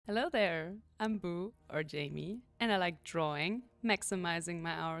Hello there, I'm Boo, or Jamie, and I like drawing, maximizing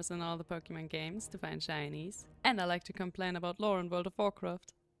my hours in all the Pokemon games to find shinies, and I like to complain about lore in World of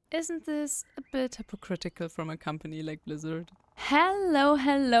Warcraft. Isn't this a bit hypocritical from a company like Blizzard? Hello,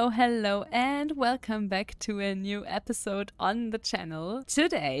 and welcome back to a new episode on the channel.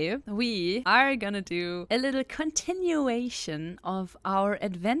 Today, we are gonna do a little continuation of our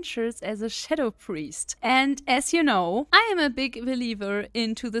adventures as a Shadow Priest. And as you know, I am a big believer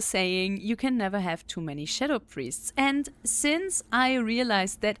into the saying, you can never have too many Shadow Priests. And since I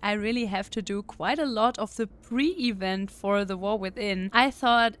realized that I really have to do quite a lot of the pre-event for the War Within, I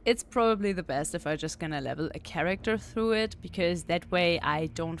thought it's probably the best if I just gonna level a character through it, because that way I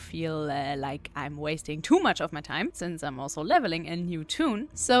don't feel like I'm wasting too much of my time, since I'm also leveling a new toon.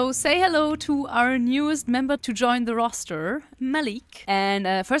 So say hello to our newest member to join the roster, Malik.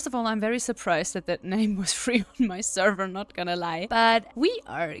 And first of all, I'm very surprised that that name was free on my server, not gonna lie. But we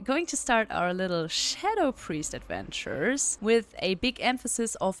are going to start our little Shadow Priest adventures with a big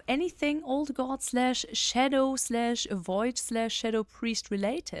emphasis of anything Old God / Shadow / Void / Shadow Priest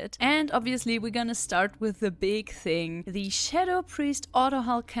related. And obviously we're gonna start with the big thing, the Shadow Priest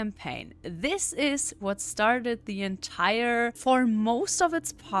Autohull campaign. This is what started the entire, for most of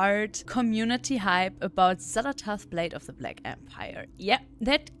its part, community hype about Xal'atath, Blade of the Black Empire. Yeah,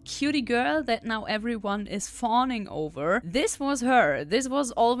 that cutie girl that now everyone is fawning over. This was her. This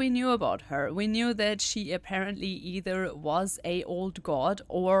was all we knew about her. We knew that she apparently either was a old god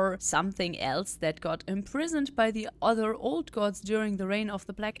or something else that got imprisoned by the other old gods during the reign of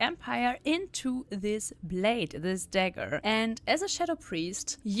the Black Empire into this blade, this dagger. And as a Shadow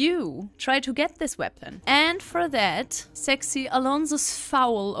Priest, you try to get this weapon. And for that, sexy Alonso's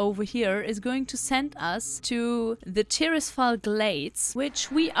Fowl over here is going to send us to the Tirisfal Glades,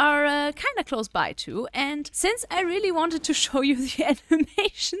 which we are kind of close by to. And since I really wanted to show you the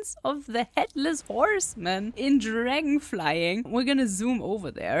animations of the Headless Horseman in dragon flying, we're gonna zoom over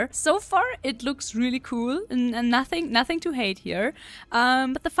there. So far, it looks really cool and nothing to hate here.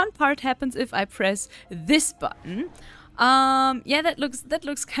 But the fun part happens if I press this button. Yeah, that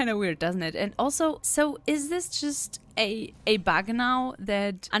looks kind of weird, doesn't it? And also, so is this just a bug now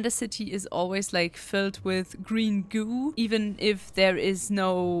that Undercity is always like filled with green goo, even if there is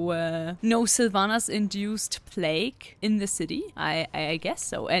no Sylvanas induced plague in the city? I guess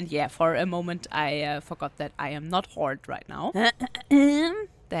so. And yeah, for a moment I forgot that I am not Horde right now.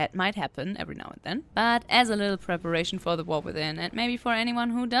 That might happen every now and then. But as a little preparation for the War Within, and maybe for anyone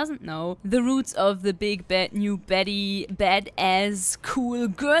who doesn't know the roots of the big bad new baddie, badass, cool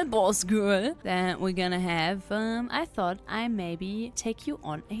girl boss girl that we're gonna have, I thought I maybe take you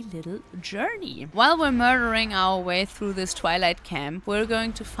on a little journey. While we're murdering our way through this Twilight camp, we're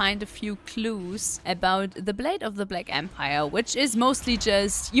going to find a few clues about the Blade of the Black Empire, which is mostly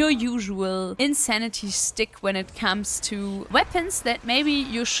just your usual insanity stick when it comes to weapons that maybe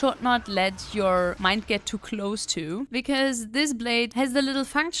you should not let your mind get too close to, because this blade has the little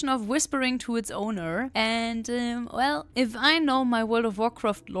function of whispering to its owner. And well, if I know my World of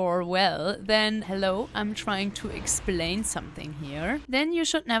Warcraft lore well, then hello, I'm trying to explain something here. Then you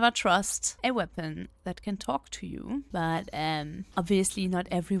should never trust a weapon that can talk to you. But obviously not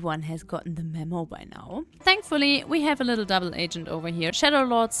everyone has gotten the memo by now. Thankfully, we have a little double agent over here,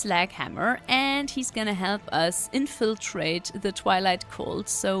 Shadowlord Slaghammer, and he's gonna help us infiltrate the Twilight Cult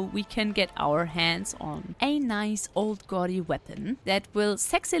so we can get our hands on a nice old gaudy weapon that will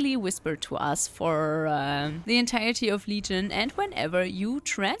sexily whisper to us for the entirety of Legion and whenever you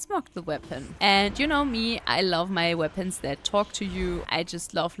transmog the weapon. And you know me, I love my weapons that talk to you. I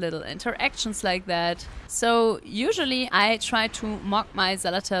just love little interactions like that. So usually I try to mock my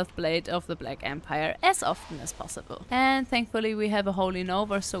Xal'atath Blade of the Black Empire as often as possible. And thankfully we have a Holy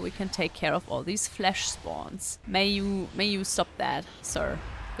Nova so we can take care of all these flesh spawns. May you stop that, sir.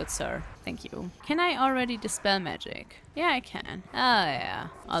 Good sir. Thank you. Can I already dispel magic? Yeah, I can. Oh, yeah.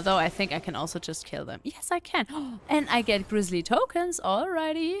 Although I think I can also just kill them. Yes, I can. And I get grizzly tokens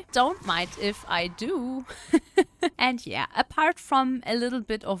already. Don't mind if I do. And yeah, apart from a little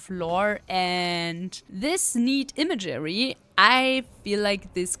bit of lore and this neat imagery, I feel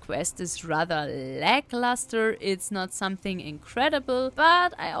like this quest is rather lackluster. It's not something incredible,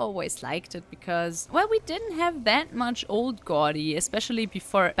 but I always liked it because, well, we didn't have that much old gaudy, especially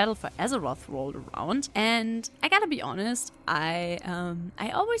before Battle for Azeroth rolled around. And I gotta be honest, honest,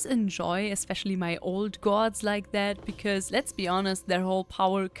 I always enjoy especially my old gods like that, because let's be honest, their whole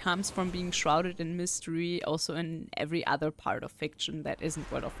power comes from being shrouded in mystery, also in every other part of fiction that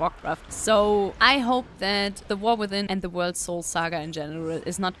isn't World of Warcraft. So I hope that the War Within and the World Soul Saga in general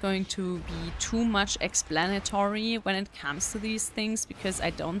is not going to be too much explanatory when it comes to these things, because I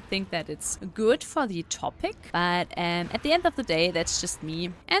don't think that it's good for the topic. But at the end of the day, that's just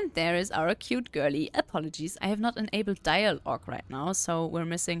me. And there is our cute girly. Apologies, I have not enabled dialogue right now, so we're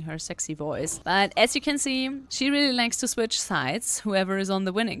missing her sexy voice. But as you can see, she really likes to switch sides, whoever is on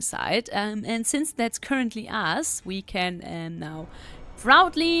the winning side. And since that's currently us, we can now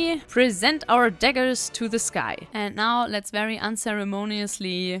proudly present our daggers to the sky. And now let's very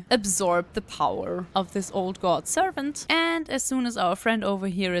unceremoniously absorb the power of this old god servant. And as soon as our friend over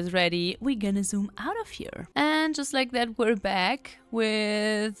here is ready, we're gonna zoom out of here. And just like that, we're back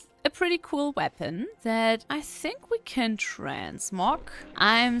with a pretty cool weapon that I think we can transmog.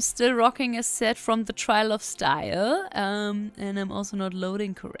 I'm still rocking a set from the Trial of Style, and I'm also not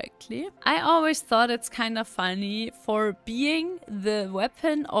loading correctly. I always thought it's kind of funny, for being the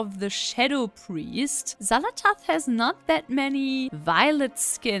weapon of the Shadow Priest, Xal'atath has not that many violet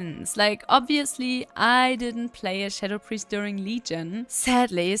skins. Like, obviously, I didn't play a Shadow Priest during Legion,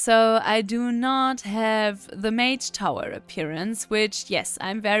 sadly, so I do not have the Mage Tower appearance, which, yes,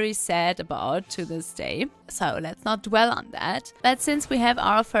 I'm very sad about to this day. So let's not dwell on that. But since we have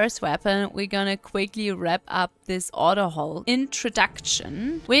our first weapon, we're gonna quickly wrap up this Autohaul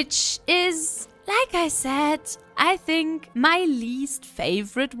introduction, which is, like I said, I think my least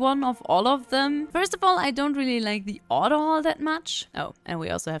favorite one of all of them. First of all, I don't really like the Autohaul that much. Oh, and we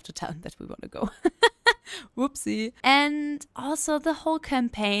also have to tell him that we want to go. Whoopsie. And also the whole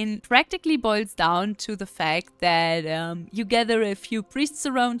campaign practically boils down to the fact that you gather a few priests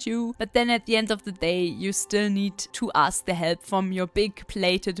around you, but then at the end of the day, you still need to ask the help from your big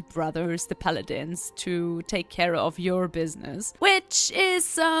plated brothers, the paladins, to take care of your business. Which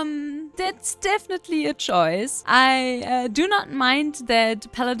is, that's definitely a choice. I do not mind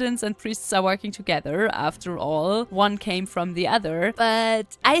that paladins and priests are working together. After all, one came from the other.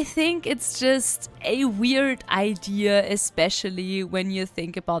 But I think it's just a weird idea, especially when you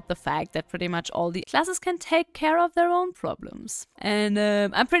think about the fact that pretty much all the classes can take care of their own problems. And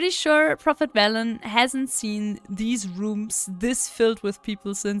I'm pretty sure Prophet Velen hasn't seen these rooms this filled with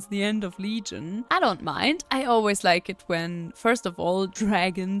people since the end of Legion. I don't mind. I always like it when, first of all,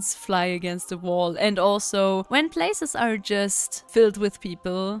 dragons fly against a wall, and also when places are just filled with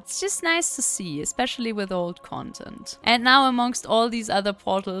people. It's just nice to see, especially with old content. And now amongst all these other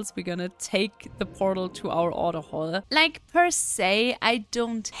portals, we're gonna take the portal to our Autohaul. Like, per se, I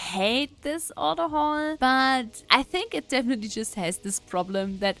don't hate this Autohaul, but I think it definitely just has this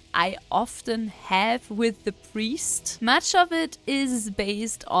problem that I often have with the priest. Much of it is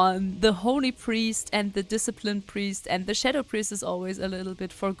based on the holy priest and the disciplined priest, and the shadow priest is always a little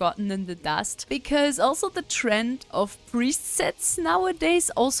bit forgotten in the dust, because also the trend of priest sets nowadays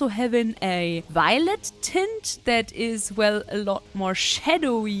also having a violet tint that is, well, a lot more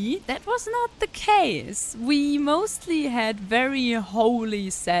shadowy. That was not the case. We mostly had very holy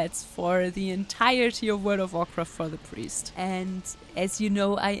sets for the entirety of World of Warcraft for the priest. And as you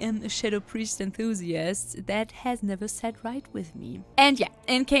know, I am a Shadow Priest enthusiast. That has never sat right with me. And yeah,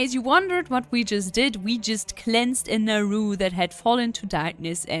 in case you wondered what we just did, we just cleansed a Naru that had fallen to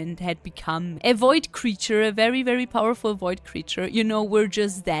darkness and had become a void creature, a very, very powerful void creature. You know, we're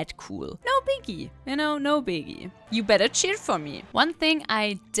just that cool. No biggie. You know, no biggie. You better cheer for me. One thing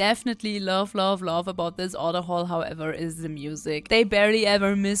I definitely love about this Autohaul, however, is the music. They barely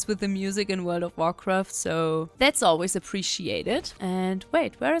ever miss with the music in World of Warcraft, so that's always appreciated. And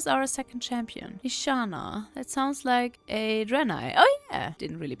wait, where is our second champion? Ishana. That sounds like a Draenei. Oh yeah,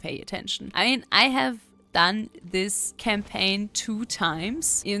 didn't really pay attention. I mean, I have done this campaign 2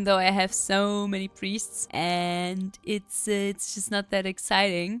 times, even though I have so many priests, and it's just not that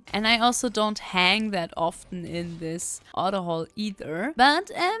exciting. And I also don't hang that often in this Autohaul either,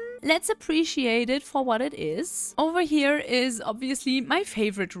 but let's appreciate it for what it is. Over here is obviously my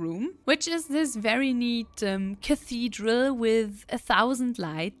favorite room, which is this very neat cathedral with 1,000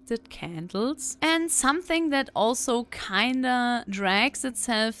 lighted candles, and something that also kinda drags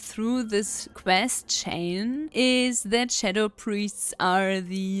itself through this quest chain is that shadow priests are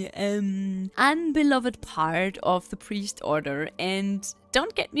the unbeloved part of the priest order, and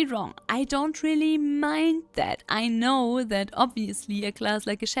don't get me wrong, I don't really mind that. I know that obviously a class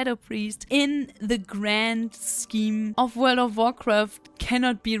like a Shadow Priest in the grand scheme of World of Warcraft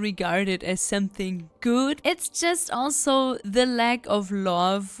cannot be regarded as something good. It's just also the lack of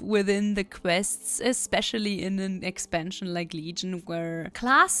love within the quests, especially in an expansion like Legion, where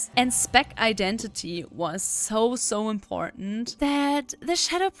class and spec identity was so important that the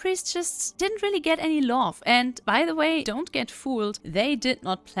Shadow Priest just didn't really get any love. And by the way, don't get fooled, they did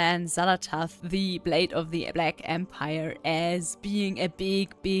not plan Xal'atath, the Blade of the Black Empire, as being a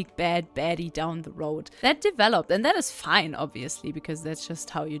big bad baddie down the road. That developed, and that is fine, obviously, because that's just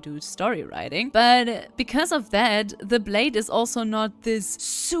how you do story writing. But because of that, the blade is also not this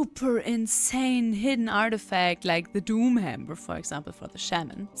super insane hidden artifact like the Doomhammer, for example, for the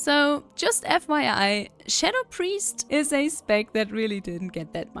Shaman. So just FYI, Shadow Priest is a spec that really didn't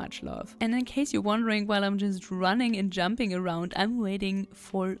get that much love. And in case you're wondering, while I'm just running and jumping around, I'm waiting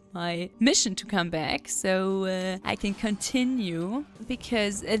for my mission to come back so I can continue,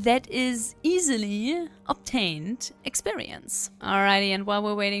 because that is easily obtained experience. Alrighty, and while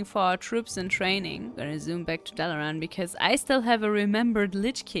we're waiting for our troops in training, we're gonna zoom back to Dalaran because I still have a remembered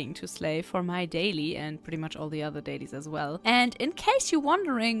Lich King to slay for my daily and pretty much all the other dailies as well. And in case you're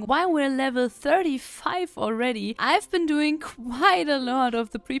wondering why we're level 35 already, I've been doing quite a lot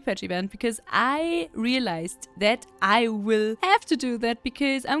of the pre-patch event because I realized that I will have to do that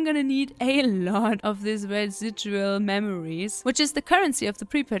because I'm gonna need a lot of these residual memories, which is the currency of the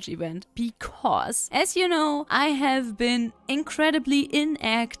pre-patch event, because as you know, I have been incredibly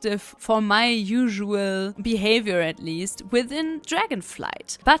inactive for my usual behavior, at least within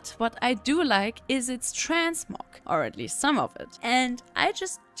Dragonflight. But what I do like is its transmog, or at least some of it. And I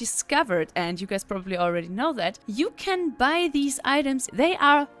just discovered, and you guys probably already know that, you can buy these items. They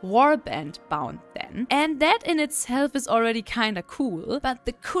are warband bound then. And that in itself is already kinda cool. But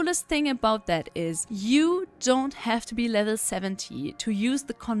the coolest thing about that is you don't have to be level 70 to use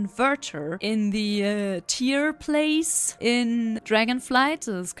the converter in the tier place in Dragonflight.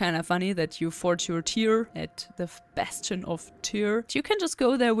 So it's kind of funny that you forge your tier at the Bastion of Tier. You can just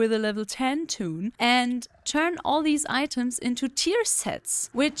go there with a level 10 toon and turn all these items into tier sets,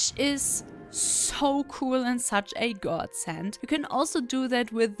 which is so cool and such a godsend. You can also do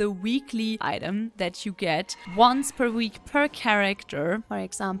that with the weekly item that you get once per week per character. For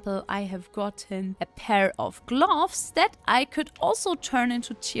example, I have gotten a pair of gloves that I could also turn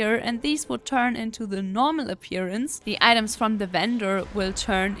into tier, and these would turn into the normal appearance. The items from the vendor will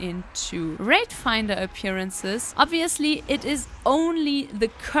turn into raid finder appearances. Obviously, it is only the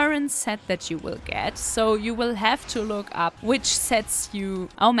current set that you will get, so you will have to look up which sets you...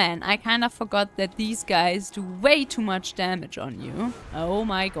 Oh man, I kind of forgot that these guys do way too much damage on you. Oh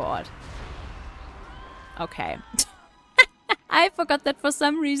my god. Okay. I forgot that for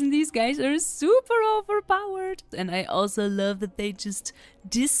some reason these guys are super overpowered. And I also love that they just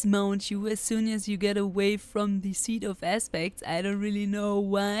dismount you as soon as you get away from the Seat of Aspects. I don't really know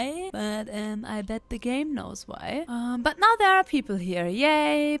why, but I bet the game knows why. But now there are people here.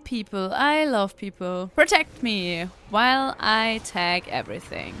 Yay, people. I love people. Protect me while I tag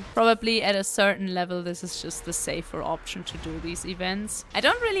everything. Probably at a certain level this is just the safer option to do these events. I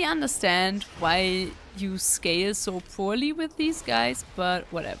don't really understand why you scale so poorly with these guys, but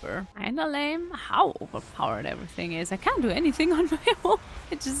whatever. Kinda lame how overpowered everything is. I can't do anything on my own.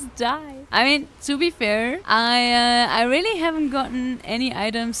 I just die. I mean, to be fair, I really haven't gotten any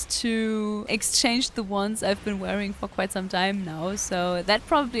items to exchange the ones I've been wearing for quite some time now, so that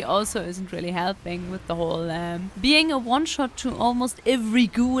probably also isn't really helping with the whole being a one-shot to almost every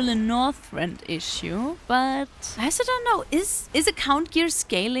ghoul in Northrend issue. But I also don't know, is account gear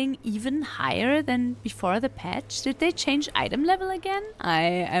scaling even higher than before the patch? Did they change item level again?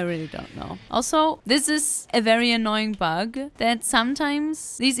 I really don't know. Also, this is a very annoying bug that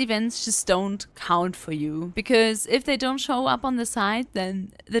sometimes these events just don't count for you, because if they don't show up on the side,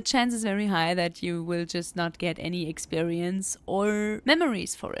 then the chance is very high that you will just not get any experience or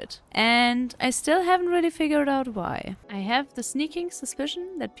memories for it. And I still haven't really figured out why. I have the sneaking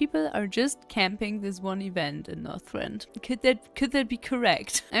suspicion that people are just camping this one event in Northrend. Could that be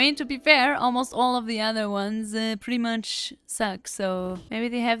correct? I mean, to be fair, almost all of the other ones pretty much suck, so maybe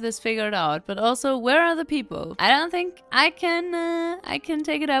they have this figured out. But also, where are the people? I don't think I can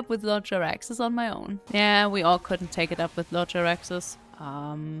take it up with Lord Jaraxxus on my own. Yeah, we all couldn't take it up with Lord Jaraxxus.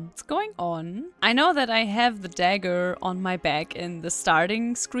 What's going on? I know that I have the dagger on my back in the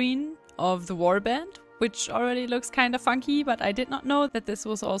starting screen of the warband, which already looks kind of funky, but I did not know that this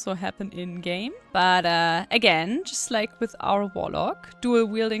was also happen in-game. But again, just like with our Warlock,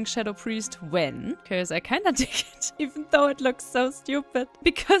 dual-wielding Shadow Priest when, because I kind of dig it, even though it looks so stupid,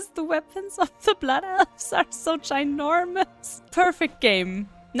 because the weapons of the Blood Elves are so ginormous. Perfect game.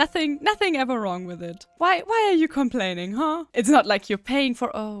 Nothing ever wrong with it. Why are you complaining, huh? It's not like you're paying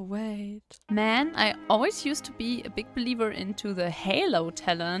for... Oh, wait. Man, I always used to be a big believer into the Halo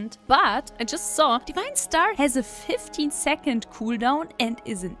talent, but I just saw Divine Star has a 15-second cooldown and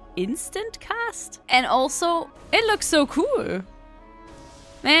is an instant cast. And also, it looks so cool.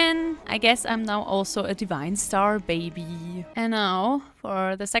 Man, I guess I'm now also a Divine Star baby. And now,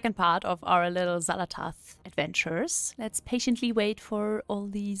 for the second part of our little Xal'atath adventures, let's patiently wait for all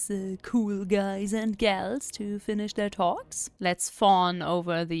these cool guys and gals to finish their talks. Let's fawn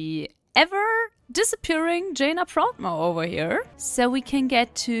over the ever-disappearing Jaina Proudmoore over here, so we can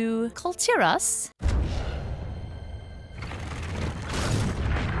get to Kultiras.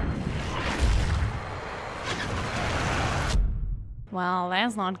 Well,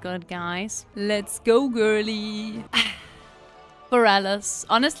 that's not good, guys. Let's go, girly. Borealis.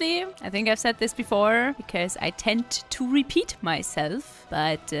 Honestly, I think I've said this before because I tend to repeat myself,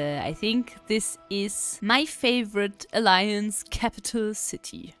 but I think this is my favorite Alliance capital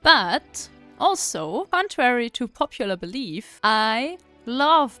city. But also, contrary to popular belief, I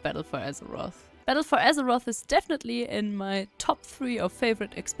love Battle for Azeroth. Battle for Azeroth is definitely in my top 3 of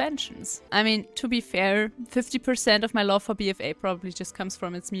favorite expansions. I mean, to be fair, 50% of my love for BFA probably just comes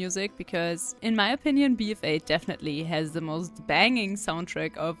from its music, because in my opinion, BFA definitely has the most banging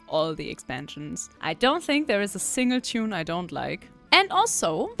soundtrack of all the expansions. I don't think there is a single tune I don't like. And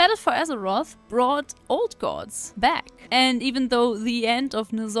also, Battle for Azeroth brought old gods back. And even though the end of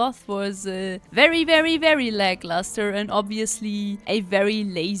N'Zoth was very, very, very lackluster and obviously a very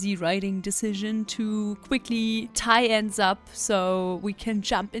lazy writing decision to quickly tie ends up so we can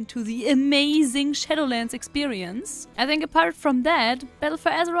jump into the amazing Shadowlands experience, I think apart from that, Battle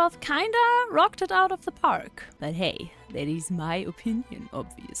for Azeroth kinda rocked it out of the park. But hey, that is my opinion,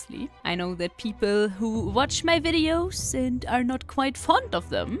 obviously. I know that people who watch my videos and are not quite fond of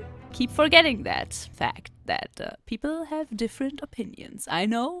them keep forgetting that fact, that people have different opinions. I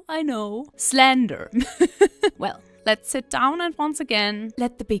know. Slander. Well, let's sit down and once again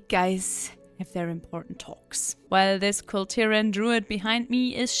let the big guys have their important talks. While this Kultiran druid behind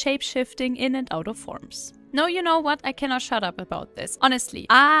me is shape-shifting in and out of forms. No, you know what? I cannot shut up about this. Honestly,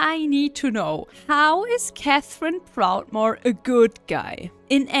 I need to know, how is Catherine Proudmoore a good guy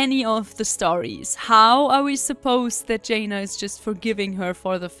in any of the stories? How are we supposed that Jaina is just forgiving her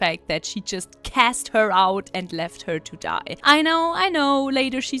for the fact that she just cast her out and left her to die? I know,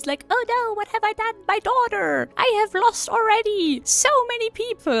 later she's like, oh no, what have I done? My daughter! I have lost already so many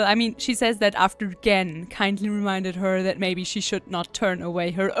people! I mean, she says that after Gen kindly reminded her that maybe she should not turn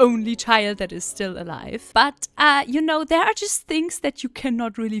away her only child that is still alive. But, you know, there are just things that you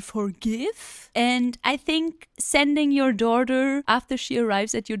cannot really forgive. And I think sending your daughter after she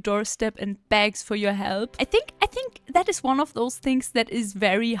arrives at your doorstep and begs for your help, I think that is one of those things that is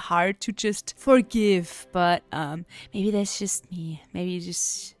very hard to just forgive. But maybe that's just me. Maybe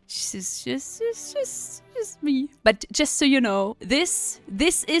just me. But just so you know, this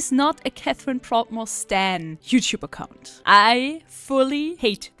is not a Catherine Proudmoore stan YouTube account. I fully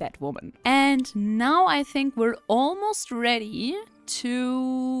hate that woman. And now I think we're almost ready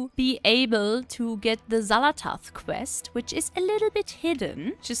to be able to get the Xal'atath quest, which is a little bit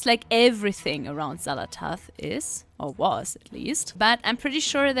hidden, just like everything around Xal'atath is, or was at least. But I'm pretty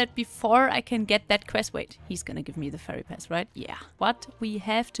sure that before I can get that quest, wait, he's gonna give me the ferry pass, right? Yeah. What we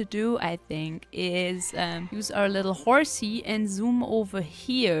have to do, I think, is use our little horsey and zoom over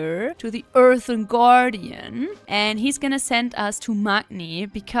here to the Earthen Guardian, and he's gonna send us to Magni,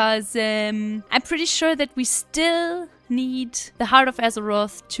 because I'm pretty sure that we still need the Heart of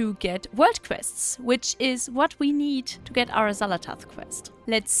Azeroth to get world quests, which is what we need to get our Xal'atath quest.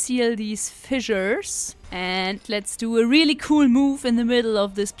 Let's seal these fissures and let's do a really cool move in the middle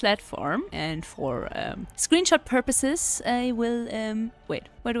of this platform. And for screenshot purposes, I will wait,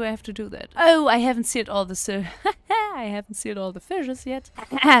 where do I have to do that? Oh, I haven't sealed all the I haven't sealed all the fissures yet.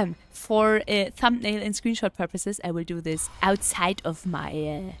 For thumbnail and screenshot purposes, I will do this outside of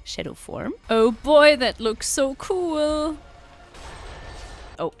my shadow form. Oh boy, that looks so cool.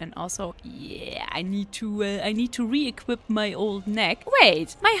 Oh, and also, yeah, I need to re-equip my old neck.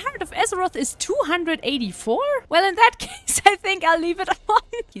 Wait, my Heart of Azeroth is 284? Well, in that case, I think I'll leave it on.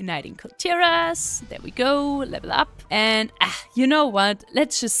 Uniting Kultiras, there we go, level up. And, you know what?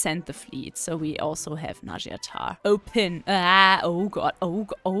 Let's just send the fleet, so we also have Najiatar. Open. Oh god,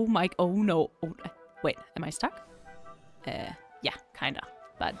 oh my, oh no. Wait, am I stuck? Yeah, kinda.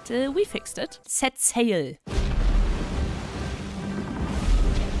 But we fixed it. Set sail.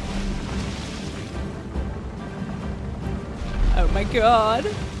 Oh my god.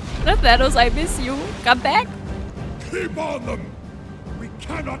 Rathalos, I miss you. Come back. Keep on them! We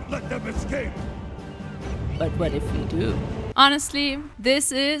cannot let them escape! But what if we do? Honestly,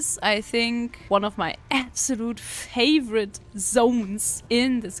 this is, I think, one of my absolute favorite zones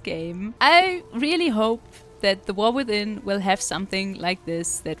in this game. I really hope that the War Within will have something like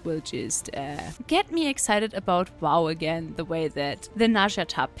this that will just get me excited about WoW again, the way that the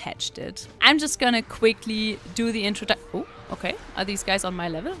Xal'atath patched it. I'm just gonna quickly do the introduction. Oh, okay. Are these guys on my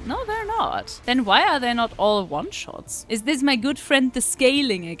level? No, they're not. Then why are they not all one-shots? Is this my good friend the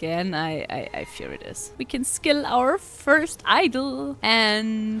scaling again? I fear it is. We can skill our first idol.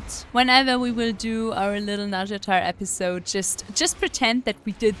 And whenever we will do our little Xal'atath episode, just pretend that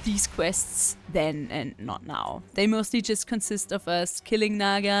we did these quests then and not now. They mostly just consist of us killing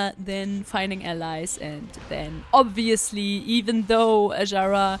Naga, then finding allies, and then obviously, even though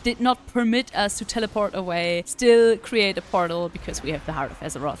Azara did not permit us to teleport away, still create a portal because we have the Heart of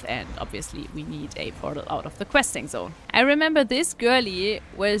Azeroth, and obviously we need a portal out of the questing zone. I remember this girlie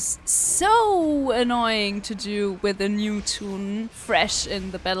was so annoying to do with a new tune fresh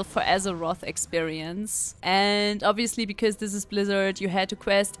in the Battle for Azeroth experience. And obviously because this is Blizzard, you had to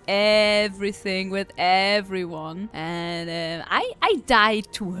quest everything with everyone, and I died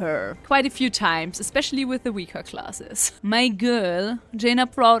to her quite a few times, especially with the weaker classes. My girl, Jaina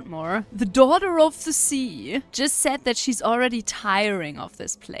Proudmoore, the daughter of the sea, just said that she's already tiring of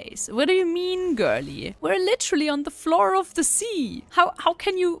this place. What do you mean, girlie? We're literally on the floor of the sea. How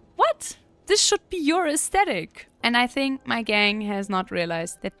can you... What? This should be your aesthetic. And I think my gang has not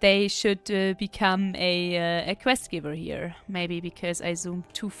realized that they should become a quest giver here. Maybe because I zoomed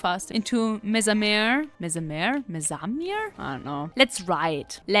too fast into Mezamir. Mezamir? I don't know. Let's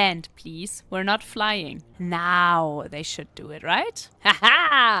ride. Land, please. We're not flying. Now they should do it, right?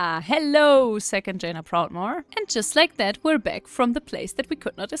 Haha! Hello, second Jaina Proudmoore. And just like that, we're back from the place that we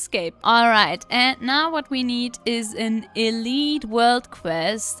could not escape. Alright, and now what we need is an elite world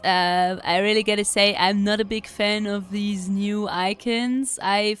quest. I really gotta say, I'm not a big fan of these new icons.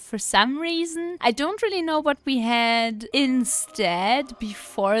 For some reason, I don't really know what we had instead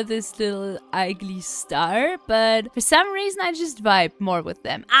before this little ugly star, but for some reason I just vibe more with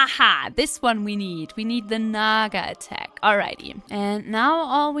them. Aha! This one we need. We need the Naga attack. Alrighty. And now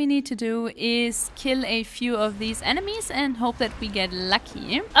all we need to do is kill a few of these enemies and hope that we get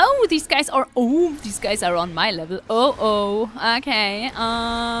lucky. Oh, these guys are on my level. Okay.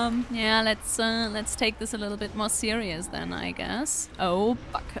 Yeah, let's take this a little bit more serious then, I guess. Oh,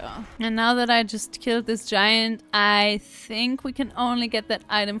 bucka. And now that I just killed this giant, I think we can only get that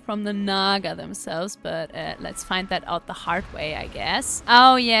item from the Naga themselves, but let's find that out the hard way, I guess.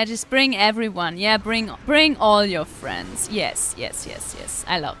 Oh yeah, just bring everyone. Yeah, bring all your friends. Yes.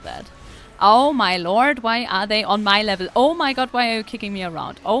 I love that. Oh my lord, why are they on my level? Oh my god, why are you kicking me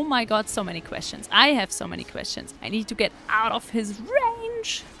around? Oh my god, so many questions. I have so many questions. I need to get out of his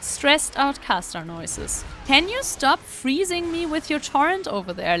range. Stressed out caster noises. Can you stop freezing me with your torrent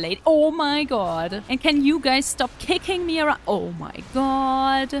over there, lady? Oh my god. And can you guys stop kicking me around? Oh my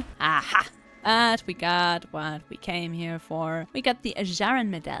god. Aha. But we got what we came here for. We got the Ajaran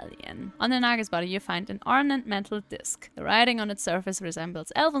medallion. On the Naga's body you find an ornamental disc. The writing on its surface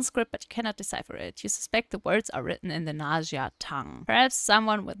resembles elven script, but you cannot decipher it. You suspect the words are written in the Naga tongue. Perhaps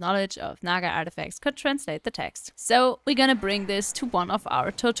someone with knowledge of Naga artifacts could translate the text. So we're gonna bring this to one of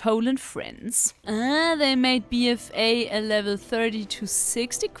our Totolan friends. They made BFA a level 30 to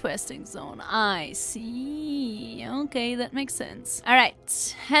 60 questing zone. I see. Okay, that makes sense.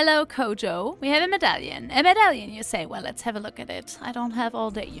 Alright. Hello, Kojo. We have a medallion. A medallion, you say? Well, let's have a look at it. I don't have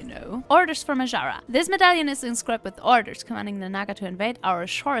all day, you know. Orders from Azara. This medallion is inscribed with orders commanding the Naga to invade our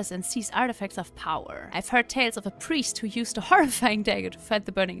shores and seize artifacts of power. I've heard tales of a priest who used a horrifying dagger to fight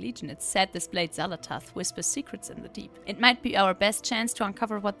the Burning Legion. It's said this blade Xal'atath whispers secrets in the deep. It might be our best chance to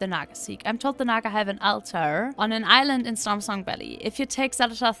uncover what the Naga seek. I'm told the Naga have an altar on an island in Stormsong Valley. If you take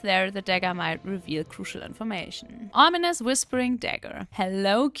Xal'atath there, the dagger might reveal crucial information. Ominous whispering dagger.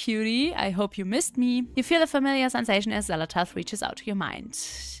 Hello, cutie. I hope you missed me. You feel a familiar sensation as Xal'atath reaches out to your mind.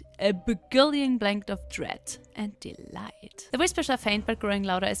 A begilling blanket of dread and delight. The whispers are faint but growing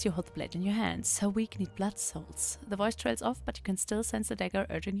louder as you hold the blade in your hand. So weak need blood souls. The voice trails off, but you can still sense the dagger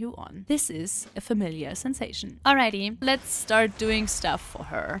urging you on. This is a familiar sensation. Alrighty, let's start doing stuff for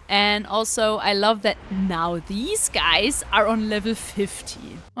her. And also, I love that now these guys are on level 50.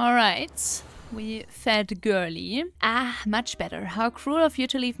 Alright. We fed Girly. Ah, much better. How cruel of you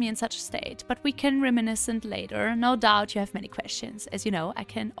to leave me in such a state. But we can reminiscent later. No doubt you have many questions. As you know, I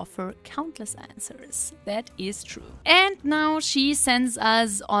can offer countless answers. That is true. And now she sends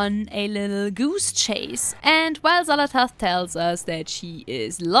us on a little goose chase. And while Xal'atath tells us that she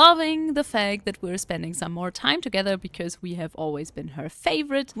is loving the fact that we're spending some more time together because we have always been her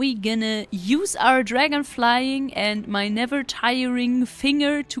favorite, we gonna use our dragon flying and my never tiring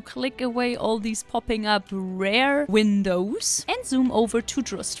finger to click away all these popping up rare windows and zoom over to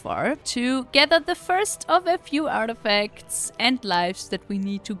Drustvar to gather the first of a few artifacts and lives that we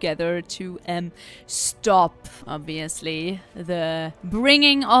need to gather to stop, obviously, the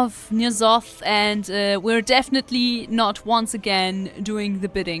bringing of N'Zoth, and we're definitely not once again doing the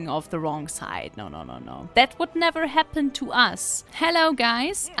bidding of the wrong side. No, no, no, no. That would never happen to us. Hello,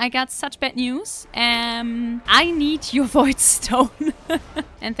 guys. I got such bad news. I need your Void Stone.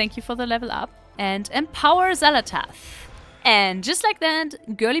 And thank you for the level up. And empower Xal'atath. And just like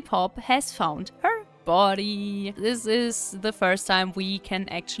that, Girly Pop has found her body. This is the first time we can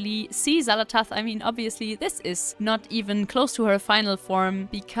actually see Xal'atath. I mean, obviously, this is not even close to her final form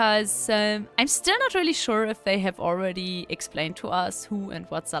because I'm still not really sure if they have already explained to us who and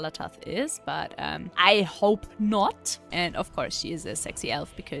what Xal'atath is, but I hope not. And of course, she is a sexy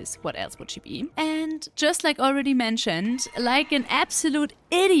elf because what else would she be? And just like already mentioned, like an absolute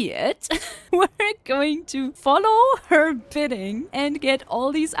idiot, we're going to follow her bidding and get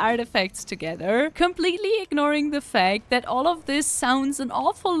all these artifacts together, completely ignoring the fact that all of this sounds an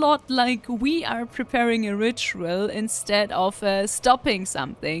awful lot like we are preparing a ritual instead of stopping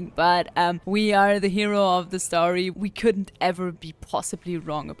something. But we are the hero of the story. We couldn't ever be possibly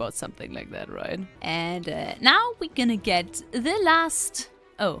wrong about something like that, right? And now we're gonna get the last...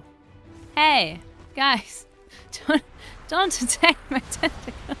 Oh. Hey, guys. Don't attack my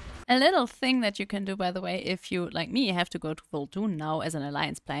tentacle. A little thing that you can do, by the way, if you, like me, have to go to Vol'dun now as an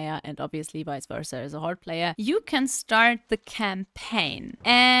Alliance player and obviously vice versa as a Horde player, you can start the campaign.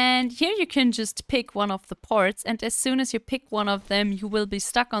 And here you can just pick one of the ports, and as soon as you pick one of them, you will be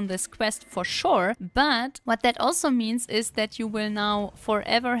stuck on this quest for sure. But what that also means is that you will now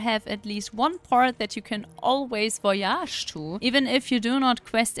forever have at least one port that you can always voyage to, even if you do not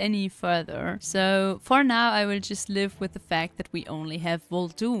quest any further. So for now, I will just live with the fact that we only have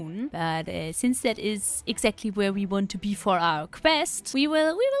Vol'dun. But since that is exactly where we want to be for our quest, we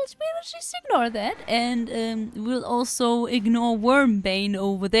will just ignore that, and we'll also ignore Wormbane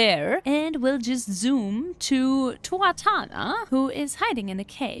over there, and we'll just zoom to Tuatara, who is hiding in a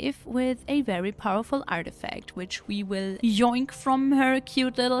cave with a very powerful artifact, which we will yoink from her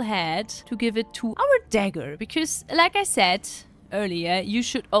cute little head to give it to our dagger, because like I said earlier, you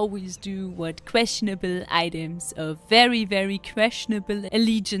should always do what questionable items of very, very questionable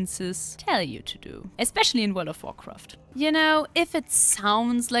allegiances tell you to do. Especially in World of Warcraft. You know, if it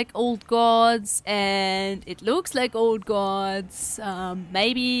sounds like old gods and it looks like old gods,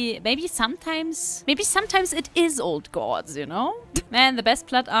 maybe sometimes it is old gods, you know? Man, the best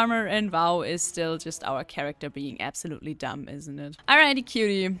plot armor in WoW is still just our character being absolutely dumb, isn't it? Alrighty,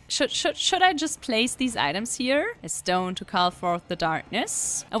 cutie. Should I just place these items here? A stone to call forth the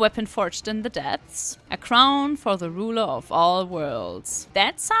darkness, a weapon forged in the depths, a crown for the ruler of all worlds.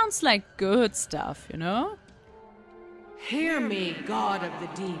 That sounds like good stuff, you know? Hear me, God of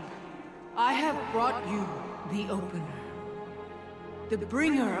the deep. I have brought you the opener, the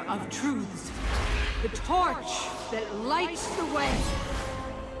bringer of truths, the torch that lights the way.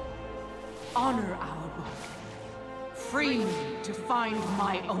 Honor our book. Free me to find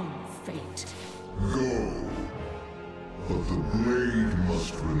my own fate. Go, but the blade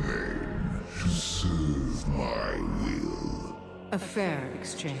must remain to serve my will. A fair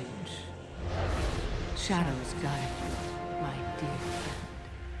exchange. Shadows guide you, my dear friend.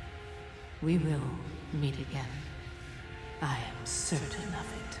 We will meet again. I am certain of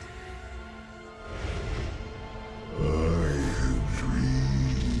it. I have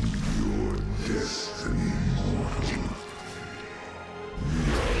dreamed your destiny, mortal. The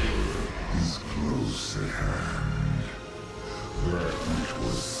hour is close at hand. That which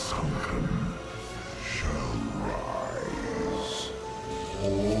was sunken shall rise.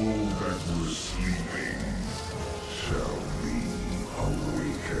 All that was sleeping shall be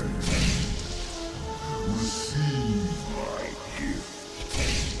awakened. Receive my gift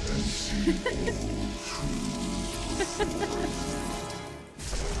and see all.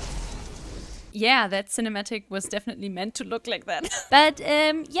 「Yeah, that cinematic was definitely meant to look like that. But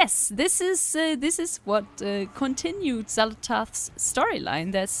yes, this is what continued Xal'atath's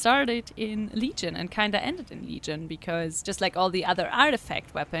storyline that started in Legion and kind of ended in Legion, because just like all the other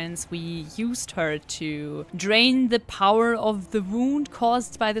artifact weapons, we used her to drain the power of the wound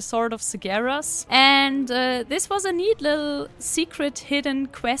caused by the Sword of Sargeras. And this was a neat little secret hidden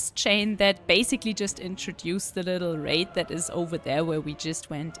quest chain that basically just introduced the little raid that is over there where we just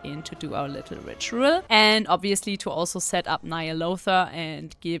went in to do our little ritual. And obviously to also set up Ny'alotha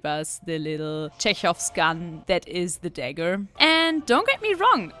and give us the little Chekhov's gun that is the dagger. And don't get me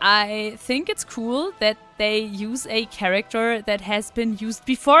wrong, I think it's cool that they use a character that has been used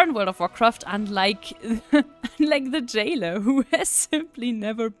before in World of Warcraft, unlike the jailer, who has simply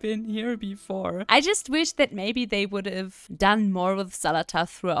never been here before. I just wish that maybe they would have done more with Xal'atath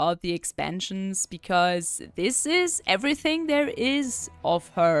throughout the expansions, because this is everything there is of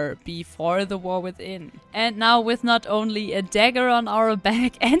her before the War Within. And now with not only a dagger on our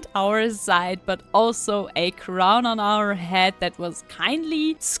back and our side, but also a crown on our head that was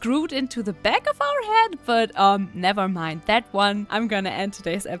kindly screwed into the back of our head. But never mind that one. I'm gonna end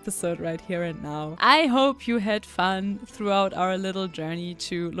today's episode right here and now. I hope you had fun throughout our little journey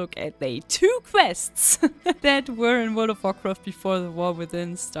to look at the 2 quests that were in World of Warcraft before the War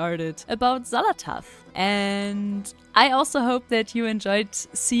Within started about Xal'atath. And I also hope that you enjoyed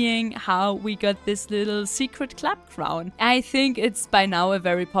seeing how we got this little secret club crown. I think it's by now a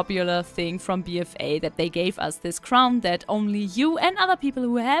very popular thing from BFA that they gave us this crown that only you and other people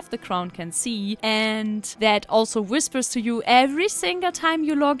who have the crown can see, and that also whispers to you every single time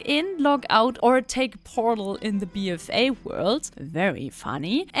you log in, log out, or take a portal in the BFA world. Very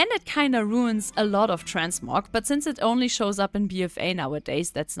funny. And it kinda ruins a lot of transmog, but since it only shows up in BFA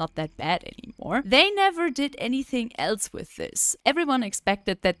nowadays, that's not that bad anymore. They never did anything else with this. Everyone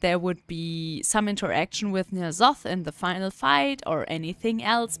expected that there would be some interaction with N'Zoth in the final fight or anything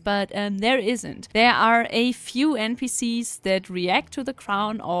else, but there isn't. There are a few NPCs that react to the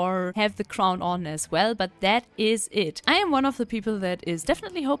crown or have the crown on as well, but that is it. I am one of the people that is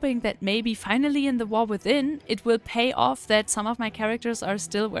definitely hoping that maybe finally in the War Within it will pay off that some of my characters are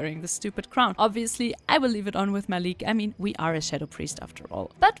still wearing the stupid crown. Obviously, I will leave it on with Malik. I mean, we are a Shadow Priest after all.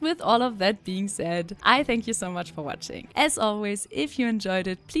 But with all of that being said, I thank you so much for watching. As always, if you enjoyed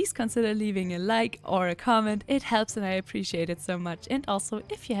it, please consider leaving a like or a comment. It helps and I appreciate it so much. And also,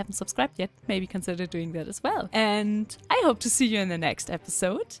 if you haven't subscribed yet, maybe consider doing that as well. And I hope to see you in the next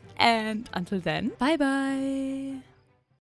episode. And until then, bye bye!